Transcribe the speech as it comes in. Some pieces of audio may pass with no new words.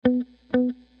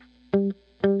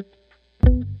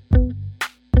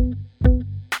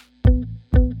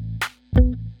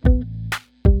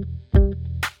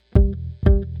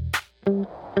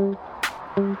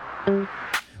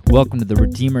welcome to the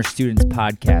Redeemer Students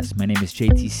Podcast. My name is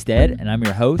JT Stead, and I'm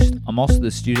your host. I'm also the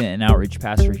student and outreach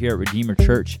pastor here at Redeemer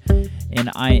Church,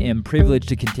 and I am privileged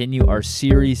to continue our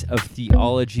series of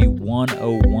Theology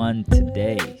 101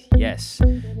 today. Yes,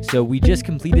 so we just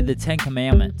completed the Ten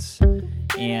Commandments,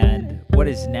 and what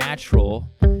is natural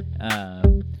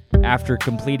after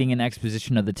completing an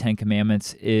exposition of the Ten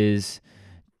Commandments is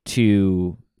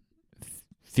to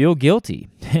feel guilty,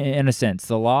 in a sense.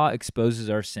 The law exposes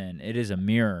our sin. It is a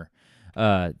mirror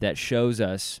that shows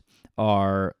us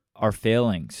our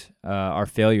failings, our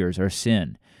failures, our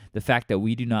sin, the fact that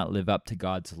we do not live up to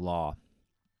God's law.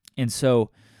 And so,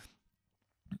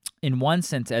 in one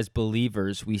sense, as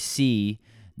believers, we see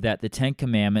that the Ten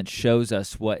Commandments shows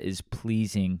us what is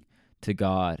pleasing to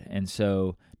God. And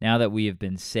so, now that we have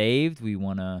been saved, we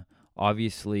want to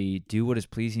obviously do what is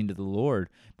pleasing to the Lord,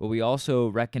 but we also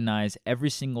recognize every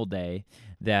single day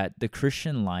that the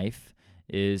Christian life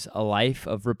is a life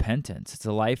of repentance. It's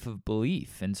a life of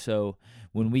belief. And so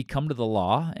when we come to the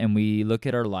law and we look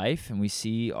at our life and we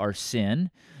see our sin,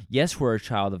 yes, we're a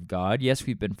child of God. Yes,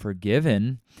 we've been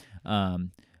forgiven,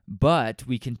 but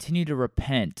we continue to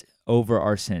repent over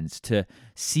our sins, to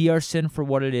see our sin for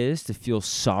what it is, to feel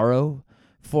sorrow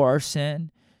for our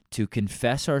sin, to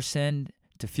confess our sin,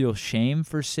 to feel shame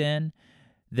for sin,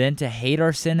 then to hate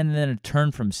our sin, and then to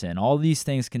turn from sin. All these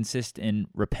things consist in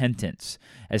repentance,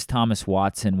 as Thomas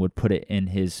Watson would put it in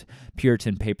his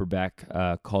Puritan paperback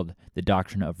called The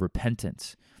Doctrine of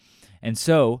Repentance. And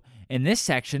so, in this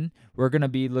section, we're going to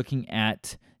be looking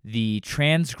at the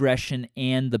transgression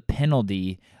and the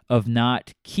penalty of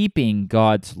not keeping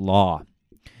God's law.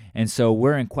 And so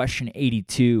we're in question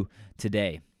 82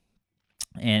 today.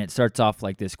 And it starts off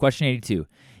like this. Question 82.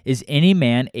 Is any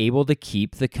man able to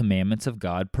keep the commandments of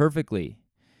God perfectly?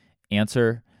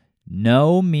 Answer,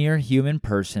 no mere human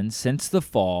person since the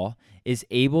fall is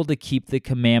able to keep the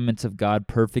commandments of God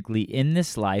perfectly in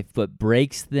this life, but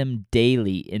breaks them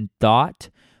daily in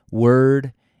thought,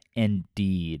 word, and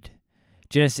deed.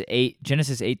 Genesis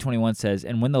 8:21 says,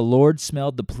 and when the Lord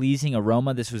smelled the pleasing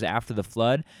aroma, this was after the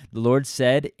flood, the Lord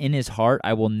said in his heart,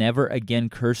 I will never again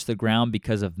curse the ground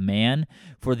because of man,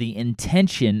 for the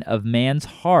intention of man's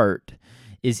heart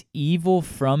is evil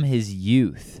from his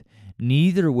youth.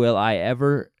 Neither will I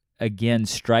ever again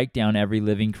strike down every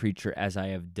living creature as I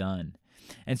have done.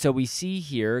 And so we see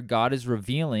here God is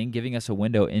revealing, giving us a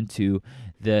window into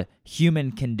the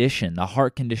human condition, the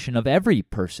heart condition of every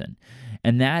person.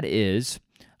 And that is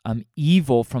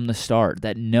evil from the start,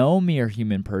 that no mere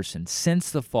human person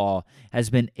since the fall has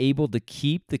been able to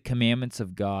keep the commandments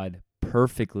of God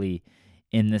perfectly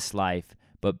in this life,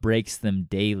 but breaks them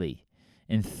daily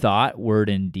in thought, word,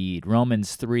 and deed.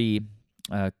 Romans 3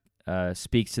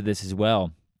 speaks to this as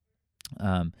well.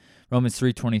 Romans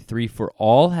 3:23, for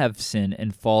all have sinned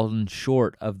and fallen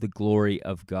short of the glory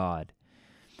of God.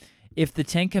 If the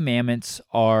Ten Commandments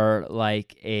are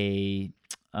like a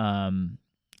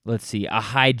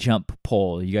high jump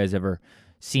pole. You guys ever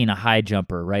seen a high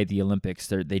jumper, right? The Olympics,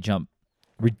 they jump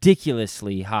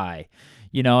ridiculously high.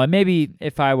 You know, and maybe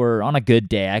if I were on a good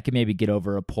day, I could maybe get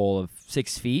over a pole of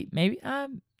 6 feet. Maybe,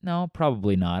 no,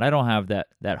 probably not. I don't have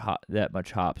that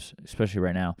much hops, especially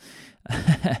right now.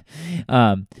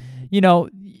 You know,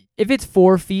 if it's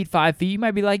 4 feet, 5 feet, you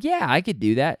might be like, yeah, I could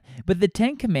do that. But the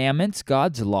Ten Commandments,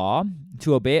 God's law,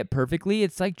 to obey it perfectly,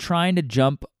 it's like trying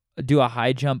to do a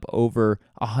high jump over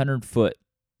 100-foot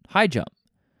high jump.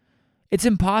 It's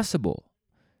impossible.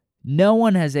 No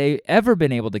one has ever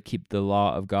been able to keep the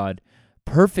law of God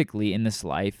perfectly in this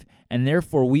life, and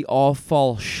therefore we all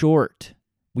fall short.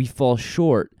 We fall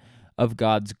short of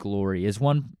God's glory. As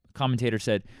one commentator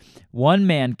said, one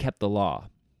man kept the law.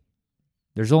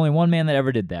 There's only one man that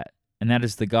ever did that, and that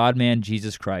is the God-man,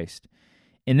 Jesus Christ.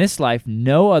 In this life,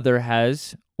 no other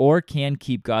has or can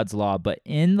keep God's law, but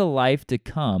in the life to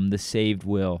come, the saved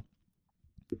will.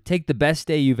 Take the best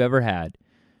day you've ever had.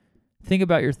 Think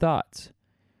about your thoughts.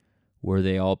 Were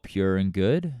they all pure and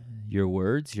good? Your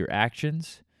words, your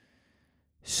actions?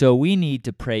 So we need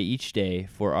to pray each day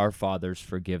for our Father's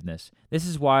forgiveness. This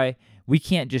is why we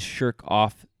can't just shirk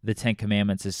off the Ten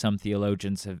Commandments, as some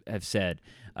theologians have said.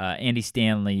 Andy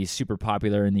Stanley is super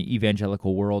popular in the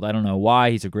evangelical world. I don't know why.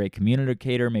 He's a great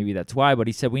communicator. Maybe that's why. But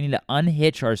he said we need to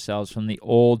unhitch ourselves from the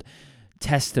Old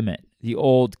Testament, the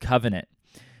Old Covenant.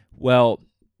 Well,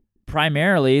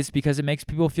 primarily it's because it makes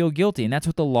people feel guilty, and that's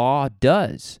what the law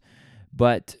does.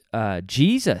 But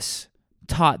Jesus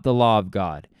taught the law of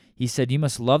God. He said, you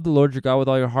must love the Lord your God with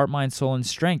all your heart, mind, soul, and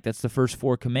strength. That's the first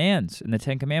 4 commands in the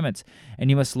 10 Commandments.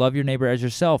 And you must love your neighbor as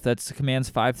yourself. That's the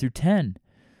commands 5 through 10.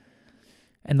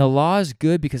 And the law is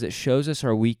good because it shows us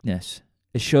our weakness.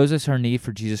 It shows us our need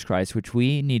for Jesus Christ, which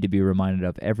we need to be reminded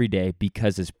of every day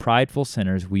because as prideful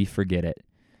sinners, we forget it.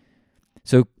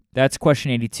 So that's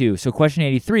question 82. So question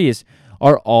 83 is,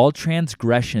 are all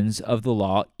transgressions of the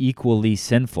law equally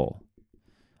sinful?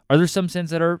 Are there some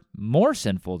sins that are more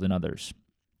sinful than others?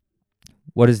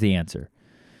 What is the answer?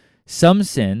 Some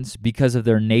sins, because of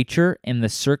their nature and the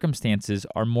circumstances,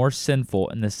 are more sinful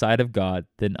in the sight of God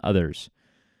than others.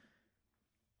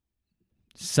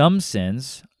 Some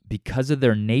sins, because of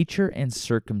their nature and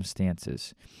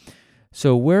circumstances.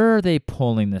 So where are they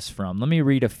pulling this from? Let me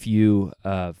read a few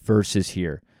verses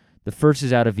here. The first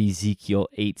is out of Ezekiel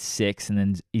 8:6 and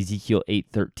then Ezekiel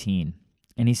 8:13.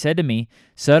 And he said to me,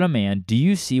 Son of man, do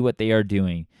you see what they are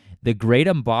doing? The great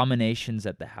abominations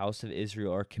that the house of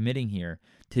Israel are committing here,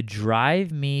 to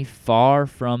drive me far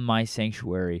from my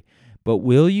sanctuary. But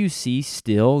will you see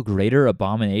still greater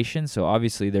abominations? So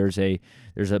obviously there's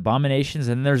abominations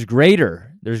and there's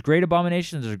greater. There's great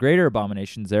abominations, there's greater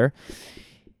abominations there.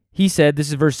 He said, this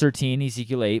is verse 13,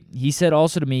 Ezekiel 8, he said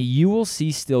also to me, you will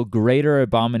see still greater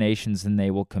abominations than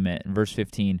they will commit. In verse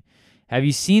 15, have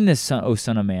you seen this, O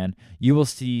son of man? You will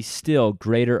see still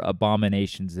greater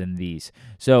abominations than these.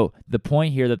 So the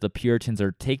point here that the Puritans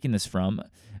are taking this from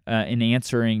in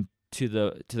answering to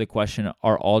the question,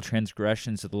 are all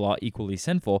transgressions of the law equally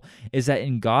sinful, is that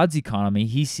in God's economy,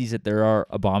 he sees that there are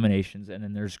abominations, and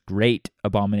then there's great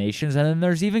abominations, and then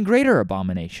there's even greater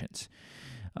abominations.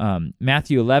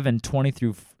 Matthew 11:20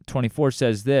 through 24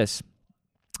 says this,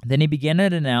 then he began to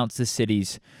announce the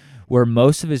cities where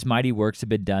most of his mighty works had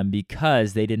been done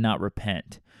because they did not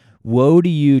repent. Woe to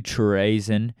you,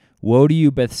 Chorazin! Woe to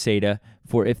you, Bethsaida!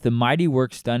 For if the mighty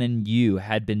works done in you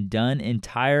had been done in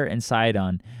Tyre and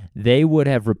Sidon, they would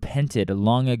have repented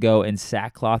long ago in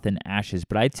sackcloth and ashes.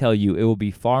 But I tell you, it will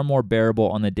be far more bearable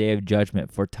on the day of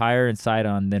judgment for Tyre and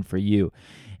Sidon than for you.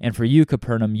 And for you,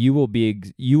 Capernaum, you will be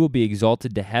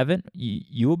exalted to heaven.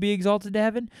 You will be exalted to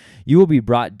heaven. You will be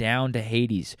brought down to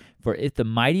Hades. For if the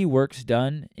mighty works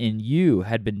done in you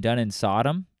had been done in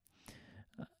Sodom,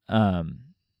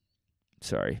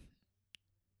 sorry,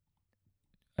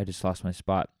 I just lost my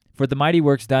spot. For the mighty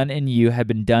works done in you had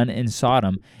been done in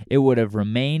Sodom, it would have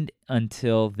remained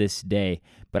until this day.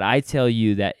 But I tell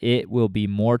you that it will be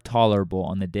more tolerable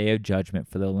on the day of judgment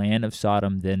for the land of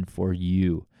Sodom than for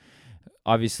you.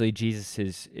 Obviously, Jesus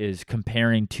is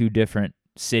comparing two different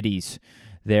cities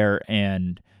there,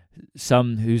 and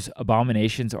some whose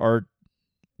abominations are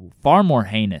far more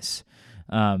heinous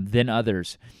than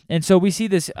others. And so we see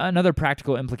this, another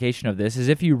practical implication of this is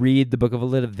if you read the book of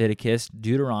Leviticus,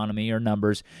 Deuteronomy, or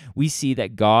Numbers, we see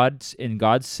that in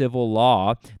God's civil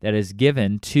law that is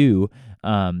given to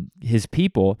his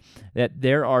people, that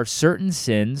there are certain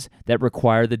sins that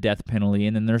require the death penalty,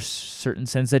 and then there's certain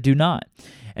sins that do not.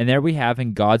 And there we have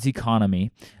in God's economy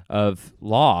of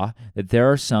law that there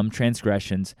are some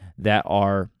transgressions that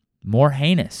are more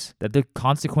heinous, that the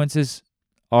consequences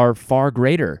are far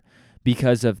greater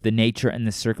because of the nature and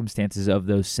the circumstances of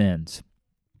those sins.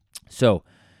 So,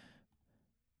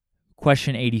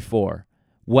 question 84,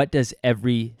 what does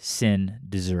every sin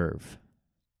deserve?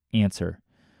 Answer,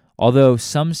 although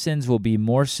some sins will be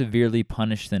more severely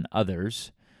punished than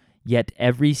others, yet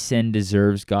every sin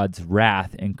deserves God's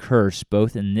wrath and curse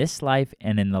both in this life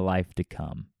and in the life to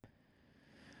come.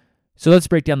 So let's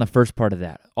break down the first part of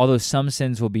that. Although some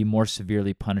sins will be more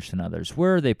severely punished than others.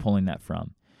 Where are they pulling that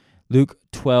from? Luke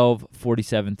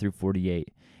 12:47 through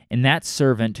 48. And that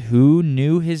servant who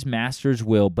knew his master's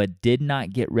will but did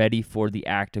not get ready for the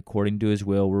act according to his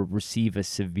will receive a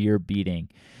severe beating.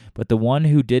 But the one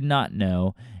who did not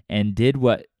know and did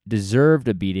what deserved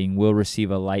a beating will receive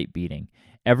a light beating.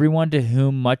 Everyone to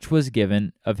whom much was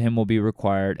given, of him will be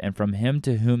required, and from him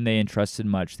to whom they entrusted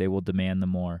much, they will demand the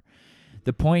more.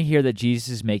 The point here that Jesus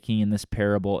is making in this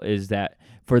parable is that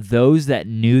for those that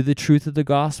knew the truth of the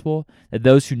gospel, that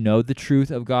those who know the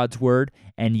truth of God's word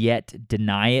and yet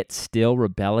deny it, still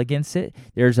rebel against it,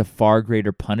 there's a far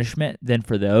greater punishment than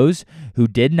for those who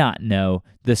did not know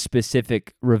the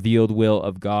specific revealed will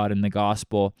of God in the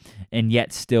gospel and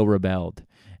yet still rebelled.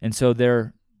 And so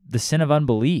the sin of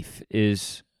unbelief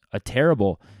is a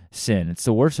terrible sin. It's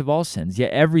the worst of all sins.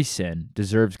 Yet every sin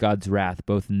deserves God's wrath,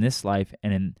 both in this life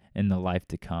and in the life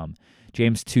to come.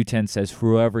 James 2:10 says, "For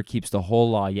whoever keeps the whole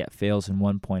law yet fails in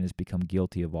one point has become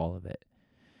guilty of all of it."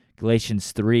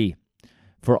 Galatians 3,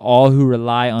 "For all who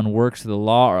rely on works of the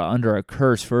law are under a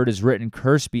curse, for it is written,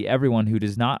 Cursed be everyone who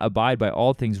does not abide by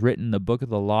all things written in the book of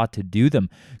the law to do them.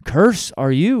 Curse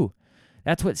are you."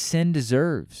 That's what sin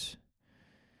deserves.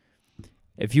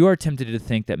 If you are tempted to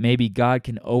think that maybe God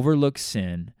can overlook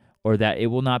sin or that it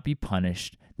will not be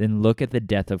punished, then look at the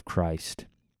death of Christ.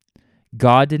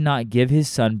 God did not give his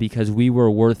Son because we were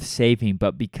worth saving,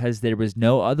 but because there was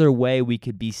no other way we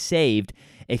could be saved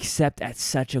except at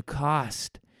such a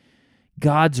cost.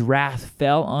 God's wrath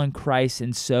fell on Christ,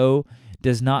 and so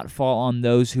does not fall on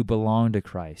those who belong to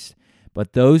Christ.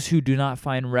 But those who do not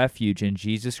find refuge in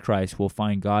Jesus Christ will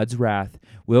find God's wrath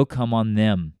will come on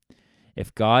them.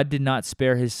 If God did not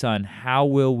spare his Son, how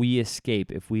will we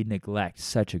escape if we neglect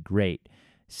such a great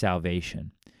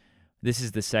salvation? This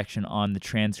is the section on the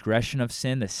transgression of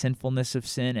sin, the sinfulness of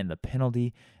sin, and the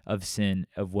penalty of sin,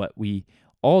 of what we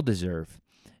all deserve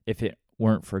if it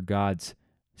weren't for God's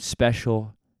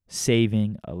special,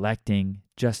 saving, electing,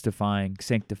 justifying,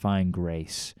 sanctifying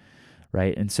grace,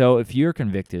 right? And so if you're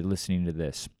convicted listening to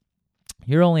this,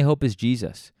 your only hope is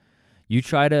Jesus. You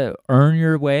try to earn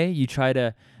your way. You try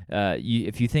to,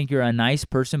 if you think you're a nice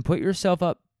person, put yourself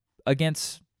up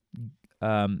against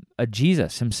a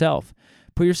Jesus himself.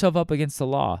 Put yourself up against the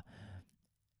law,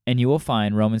 and you will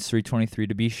find Romans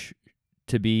 3:23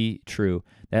 to be true,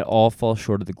 that all fall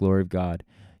short of the glory of God.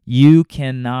 You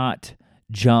cannot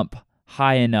jump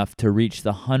high enough to reach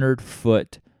the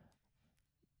 100-foot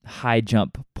high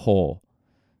jump pole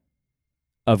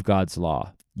of God's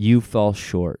law. You fell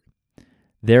short.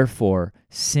 Therefore,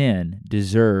 sin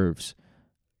deserves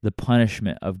the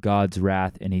punishment of God's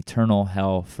wrath in eternal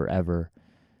hell forever,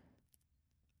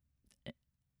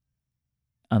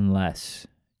 unless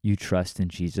you trust in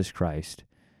Jesus Christ,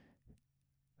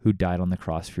 who died on the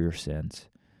cross for your sins,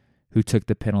 who took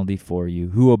the penalty for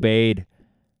you, who obeyed,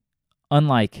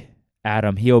 unlike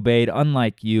Adam, he obeyed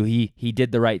unlike you. He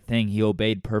did the right thing. He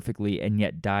obeyed perfectly and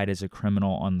yet died as a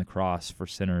criminal on the cross for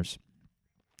sinners.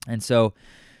 And so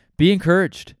be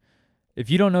encouraged. If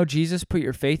you don't know Jesus, put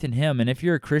your faith in him. And if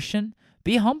you're a Christian,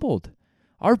 be humbled.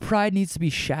 Our pride needs to be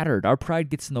shattered. Our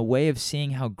pride gets in the way of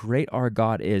seeing how great our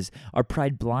God is. Our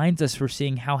pride blinds us for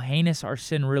seeing how heinous our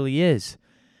sin really is.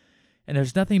 And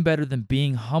there's nothing better than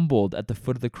being humbled at the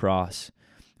foot of the cross,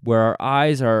 where our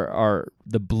eyes are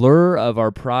the blur of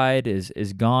our pride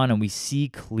is gone and we see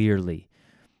clearly.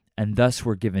 And thus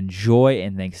we're given joy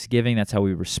and thanksgiving. That's how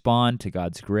we respond to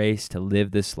God's grace to live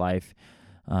this life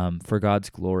for God's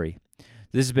glory.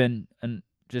 This has been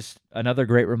just another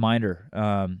great reminder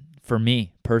for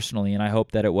me personally, and I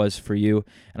hope that it was for you,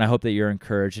 and I hope that you're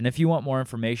encouraged. And if you want more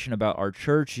information about our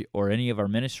church or any of our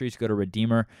ministries, go to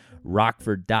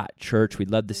redeemerrockford.church.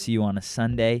 We'd love to see you on a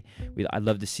Sunday. I'd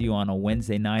love to see you on a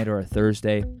Wednesday night or a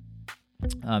Thursday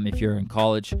if you're in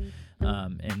college.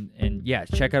 And yeah,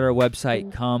 check out our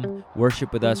website. Come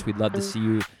worship with us. We'd love to see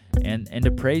you and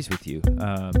to praise with you.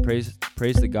 Praise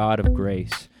the God of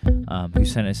grace who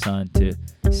sent his Son to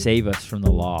save us from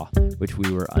the law which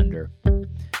we were under.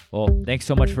 Well, thanks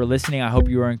so much for listening. I hope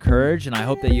you are encouraged, and I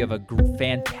hope that you have a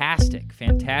fantastic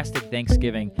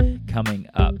Thanksgiving coming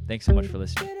up. Thanks so much for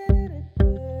listening.